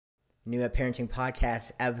New at Parenting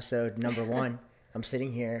Podcast, episode number 1. I'm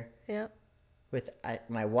sitting here Yep. with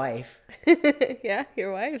my wife. Yeah,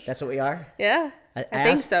 your wife. That's what we are? Yeah, I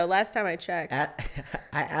think so. Last time I checked. I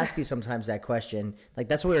ask you sometimes that question. Like,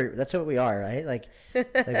 that's what we are, right? Like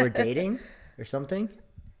we're dating or something?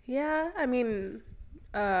 Yeah, I mean,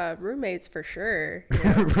 roommates for sure.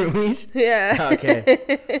 Roomies? Yeah.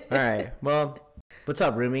 Okay. All right. Well, what's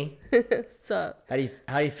up, roomie? What's up? How do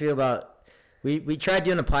you feel about... We tried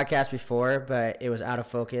doing a podcast before, but it was out of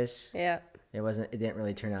focus. Yeah. It didn't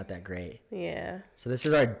really turn out that great. Yeah. So this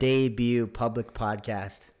is our debut public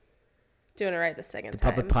podcast. Doing it right the second The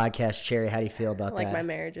time. public podcast, Cherry. How do you feel about like that? my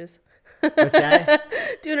marriages. What's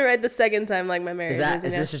that? Doing it right the second time, like my marriages.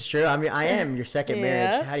 Is this is true? I mean, I am your second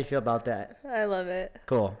marriage. Yeah. How do you feel about that? I love it.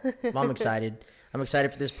 Cool. Well, I'm excited. I'm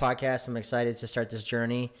excited for this podcast. I'm excited to start this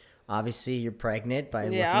journey. Obviously, you're pregnant by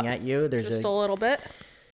looking at you. Just a little bit.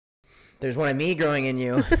 There's one of me growing in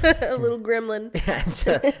you. A little gremlin.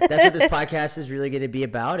 So that's what this podcast is really going to be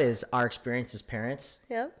about, is our experience as parents.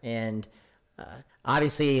 Yep. And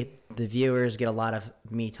obviously, the viewers get a lot of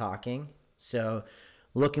me talking. So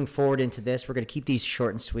looking forward into this, we're going to keep these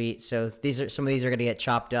short and sweet. So some of these are going to get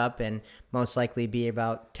chopped up and most likely be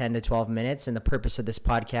about 10 to 12 minutes. And the purpose of this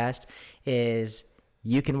podcast is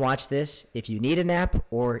you can watch this if you need a nap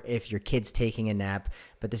or if your kid's taking a nap.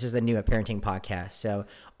 But this is the New at Parenting Podcast. So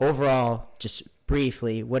overall, just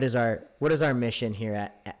briefly, what is our mission here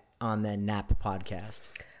on the NAP podcast?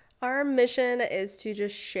 Our mission is to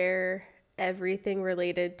just share everything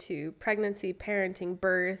related to pregnancy, parenting,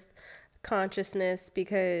 birth, consciousness,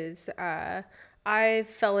 because I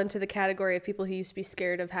fell into the category of people who used to be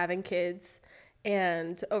scared of having kids.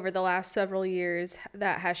 And over the last several years,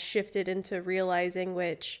 that has shifted into realizing,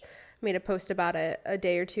 which I made a post about it a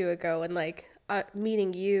day or two ago, and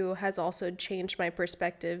meeting you has also changed my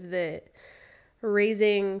perspective that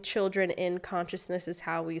raising children in consciousness is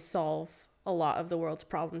how we solve a lot of the world's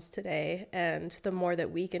problems today. And the more that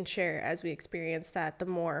we can share as we experience that, the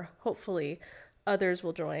more hopefully others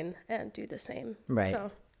will join and do the same. Right.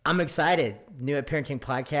 So I'm excited. New at Parenting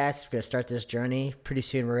Podcast. We're going to start this journey. Pretty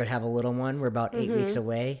soon we're going to have a little one. We're about 8 weeks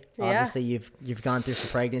away. Yeah. Obviously, you've gone through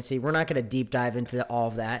some pregnancy. We're not going to deep dive into all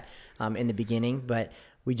of that in the beginning, but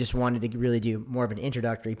we just wanted to really do more of an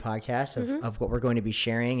introductory podcast of what we're going to be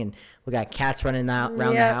sharing. And we got cats running around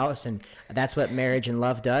the house, and that's what marriage and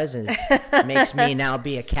love does, is makes me now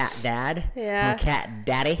be a cat dad. Yeah. I'm a cat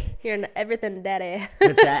daddy. you're an everything daddy.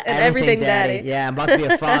 What's that? An everything daddy. Yeah, I'm about to be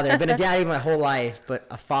a father. I've been a daddy my whole life, but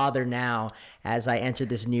a father now as I enter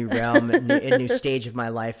this new realm, a new stage of my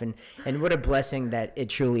life. And what a blessing that it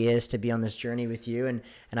truly is to be on this journey with you. And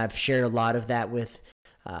I've shared a lot of that with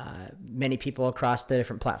many people across the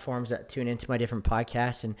different platforms that tune into my different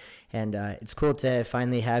podcasts, and it's cool to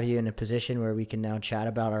finally have you in a position where we can now chat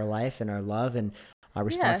about our life and our love and our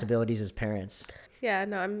responsibilities as parents. Yeah,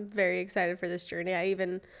 no, I'm very excited for this journey. I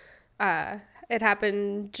even, it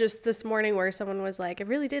happened just this morning where someone was like, it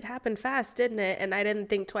really did happen fast, didn't it? And I didn't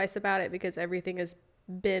think twice about it because everything has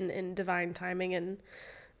been in divine timing and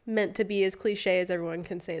meant to be, as cliche as everyone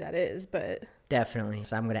can say that is, but... Definitely.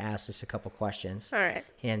 So I'm going to ask just a couple questions. All right.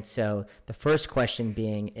 And so the first question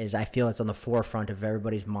being is, I feel it's on the forefront of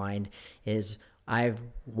everybody's mind, is I've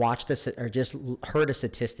watched this or just heard a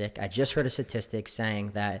statistic. I just heard a statistic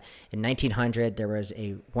saying that in 1900, there was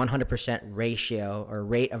a 100% ratio or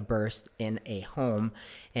rate of births in a home.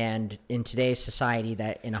 And in today's society,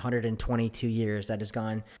 that in 122 years, that has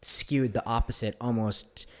gone skewed the opposite,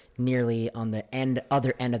 almost nearly on the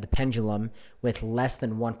other end of the pendulum, with less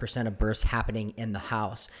than 1% of births happening in the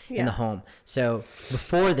house, in the home. So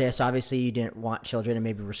before this, obviously you didn't want children and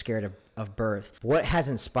maybe were scared of birth. What has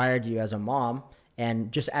inspired you as a mom,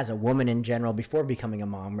 and just as a woman in general, before becoming a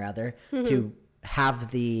mom rather, to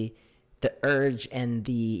have the urge and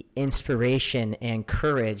the inspiration and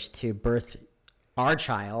courage to birth your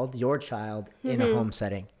child in a home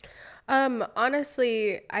setting?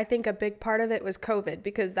 Honestly, I think a big part of it was COVID,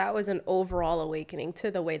 because that was an overall awakening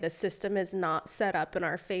to the way the system is not set up in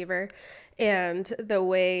our favor, and the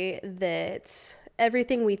way that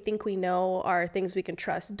everything we think we know are things we can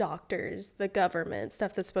trust, doctors, the government,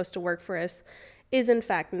 stuff that's supposed to work for us, is in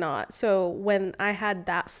fact not. So when I had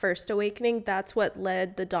that first awakening, that's what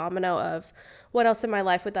led the domino of what else in my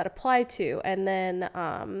life would that apply to? And then,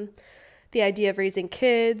 the idea of raising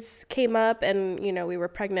kids came up, and, we were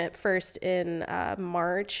pregnant first in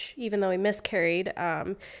March, even though we miscarried.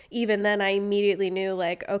 Even then, I immediately knew,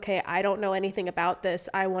 okay, I don't know anything about this.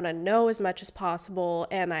 I want to know as much as possible.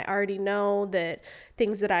 And I already know that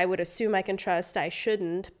things that I would assume I can trust, I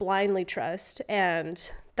shouldn't blindly trust. And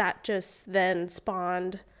that just then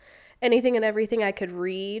spawned anything and everything I could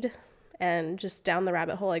read, and just down the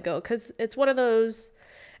rabbit hole I go, because it's one of those,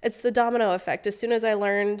 it's the domino effect. As soon as I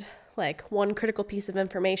learned like one critical piece of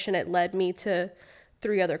information, it led me to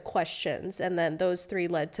 3 other questions, and then those 3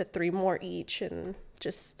 led to 3 more each, and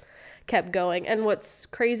just kept going. And what's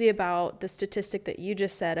crazy about the statistic that you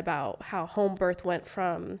just said about how home birth went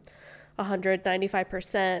from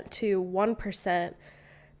 195% to 1%,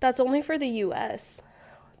 that's only for the US.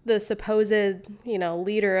 The supposed,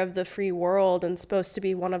 leader of the free world and supposed to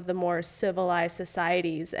be one of the more civilized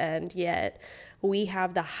societies, and yet we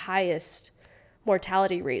have the highest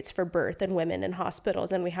mortality rates for birth and women in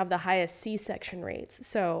hospitals, and we have the highest C-section rates.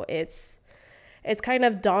 So it's kind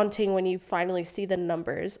of daunting when you finally see the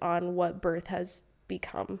numbers on what birth has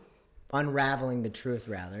become. Unraveling the truth,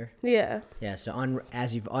 rather. Yeah. Yeah, so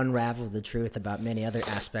as you've unraveled the truth about many other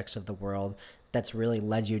aspects of the world, that's really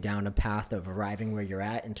led you down a path of arriving where you're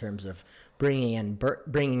at in terms of bringing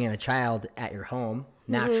in a child at your home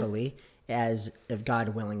naturally, as if God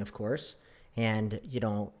willing, of course. And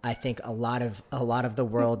I think a lot of the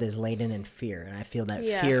world is laden in fear, and I feel that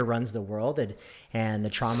fear runs the world, and the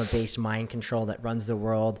trauma-based mind control that runs the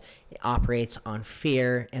world operates on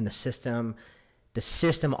fear, and the system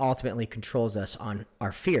ultimately controls us on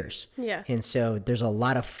our fears. Yeah. And so there's a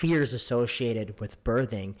lot of fears associated with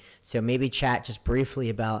birthing. So maybe chat just briefly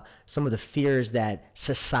about some of the fears that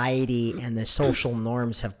society and the social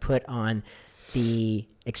norms have put on the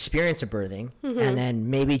experience of birthing, and then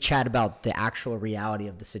maybe chat about the actual reality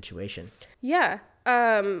of the situation. Yeah.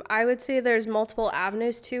 I would say there's multiple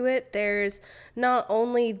avenues to it. There's not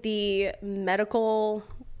only the medical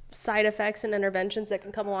side effects and interventions that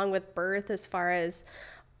can come along with birth, as far as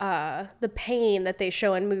the pain that they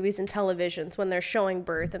show in movies and televisions when they're showing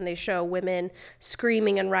birth, and they show women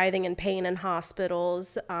screaming and writhing in pain in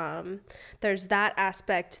hospitals. There's that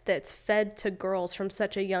aspect that's fed to girls from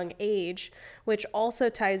such a young age, which also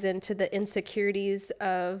ties into the insecurities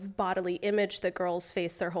of bodily image that girls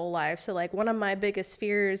face their whole lives. So like one of my biggest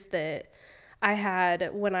fears that I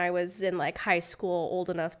had when I was in like high school, old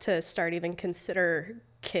enough to start even consider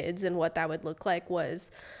kids and what that would look like,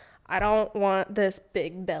 was I don't want this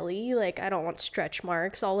big belly, like I don't want stretch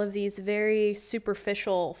marks, all of these very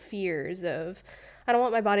superficial fears of I don't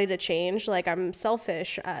want my body to change, like I'm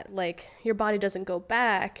selfish, like your body doesn't go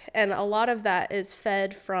back. And a lot of that is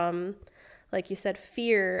fed from, like you said,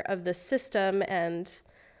 fear of the system, and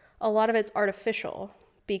a lot of it's artificial,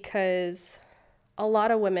 because a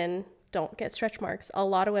lot of women don't get stretch marks. A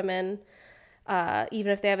lot of women,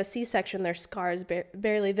 even if they have a C-section, their scar is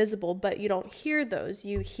barely visible, but you don't hear those.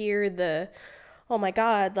 You hear the, oh my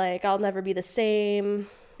God, like I'll never be the same,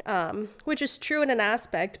 which is true in an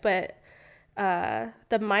aspect, but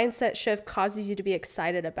the mindset shift causes you to be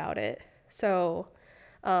excited about it. So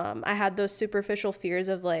I had those superficial fears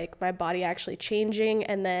of like my body actually changing,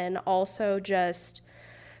 and then also just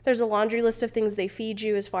there's a laundry list of things they feed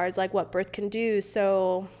you as far as like what birth can do.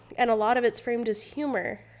 So, and a lot of it's framed as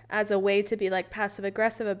humor, as a way to be like passive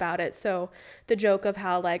aggressive about it. So the joke of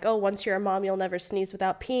how like, oh, once you're a mom, you'll never sneeze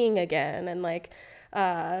without peeing again. And like,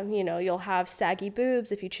 you'll have saggy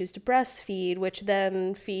boobs if you choose to breastfeed, which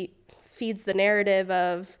then feeds the narrative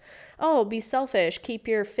of, oh, be selfish, keep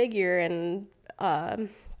your figure, and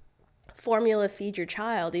formula feed your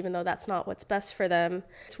child, even though that's not what's best for them.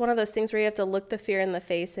 It's one of those things where you have to look the fear in the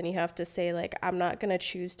face, and you have to say like, I'm not going to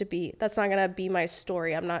choose to be, that's not going to be my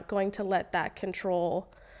story. I'm not going to let that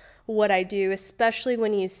control what I do, especially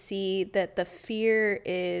when you see that the fear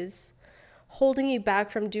is holding you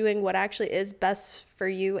back from doing what actually is best for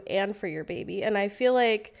you and for your baby. And I feel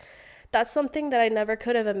like that's something that I never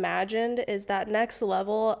could have imagined, is that next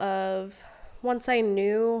level of, once I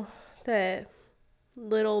knew that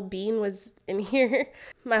little Bean was in here,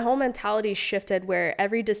 my whole mentality shifted, where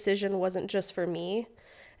every decision wasn't just for me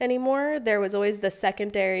anymore. There was always the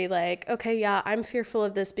secondary, like, okay, yeah, I'm fearful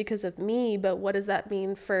of this because of me, but what does that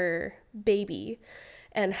mean for baby?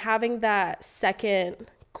 And having that second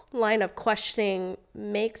line of questioning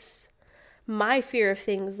makes my fear of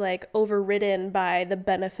things like overridden by the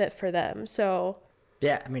benefit for them. So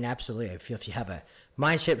yeah, I mean, absolutely. I feel if you have a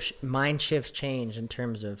mind shift change in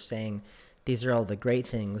terms of saying these are all the great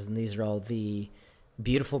things and these are all the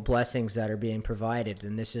beautiful blessings that are being provided,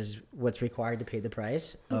 and this is what's required to pay the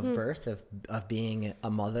price of birth, of being a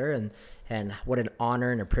mother, and what an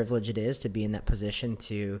honor and a privilege it is to be in that position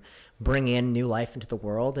to bring in new life into the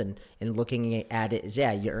world. And looking at it as,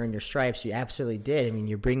 yeah, you earned your stripes, you absolutely did. I mean,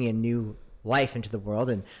 you're bringing in life into the world,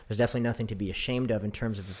 and there's definitely nothing to be ashamed of in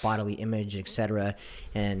terms of bodily image, etc.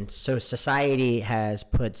 And so society has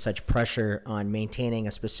put such pressure on maintaining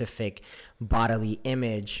a specific bodily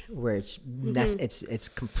image where it's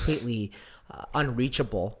completely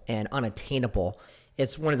unreachable and unattainable.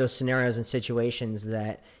 It's one of those scenarios and situations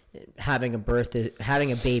that having a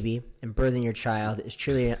baby and birthing your child is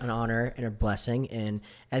truly an honor and a blessing. And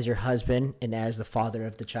as your husband and as the father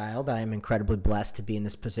of the child, I am incredibly blessed to be in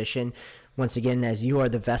this position. Once again, as you are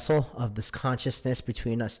the vessel of this consciousness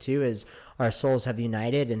between us two, as our souls have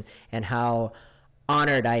united, and how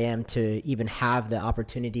honored I am to even have the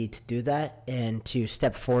opportunity to do that and to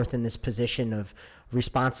step forth in this position of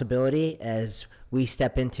responsibility as we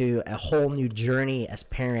step into a whole new journey as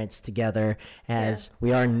parents together, as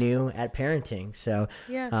we are new at parenting. So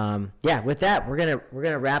with that, we're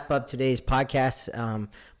gonna wrap up today's podcast.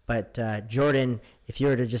 But Jordan, if you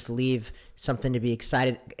were to just leave something to be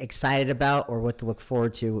excited about or what to look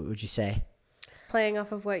forward to, what would you say? Playing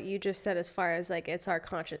off of what you just said, as far as like it's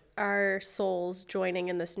our souls joining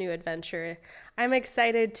in this new adventure, I'm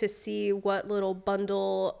excited to see what little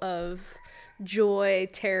bundle of joy,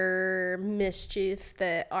 terror, mischief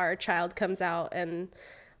that our child comes out. And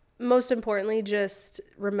most importantly, just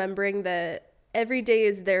remembering that every day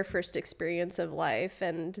is their first experience of life,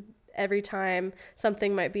 and every time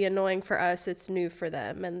something might be annoying for us, it's new for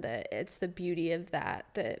them, and that it's the beauty of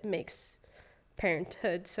that makes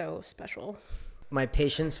parenthood so special. My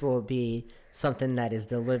patience will be something that is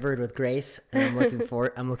delivered with grace, and I'm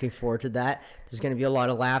looking forward to that. There's going to be a lot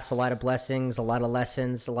of laughs, a lot of blessings, a lot of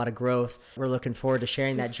lessons, a lot of growth. We're looking forward to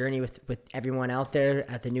sharing that journey with everyone out there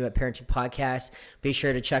at the New at Parenting podcast. Be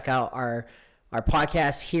sure to check out our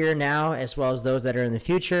podcasts here now, as well as those that are in the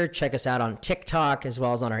future. Check us out on TikTok, as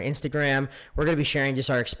well as on our Instagram. We're going to be sharing just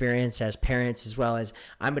our experience as parents, as well as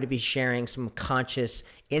I'm going to be sharing some conscious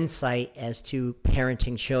insight as to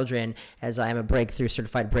parenting children, as I am a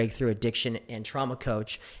certified breakthrough addiction and trauma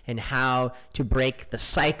coach, and how to break the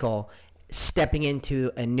cycle, stepping into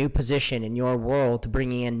a new position in your world to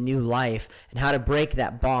bringing in new life, and how to break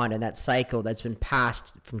that bond and that cycle that's been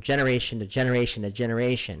passed from generation to generation to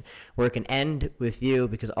generation, where it can end with you,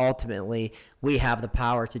 because ultimately we have the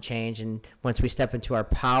power to change. And once we step into our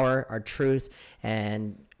power, our truth,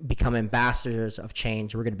 and become ambassadors of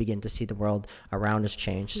change, we're going to begin to see the world around us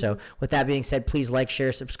change. So with that being said, please like,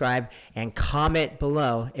 share, subscribe, and comment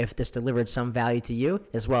below if this delivered some value to you,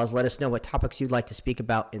 as well as let us know what topics you'd like to speak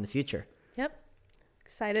about in the future. Yep.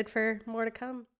 Excited for more to come.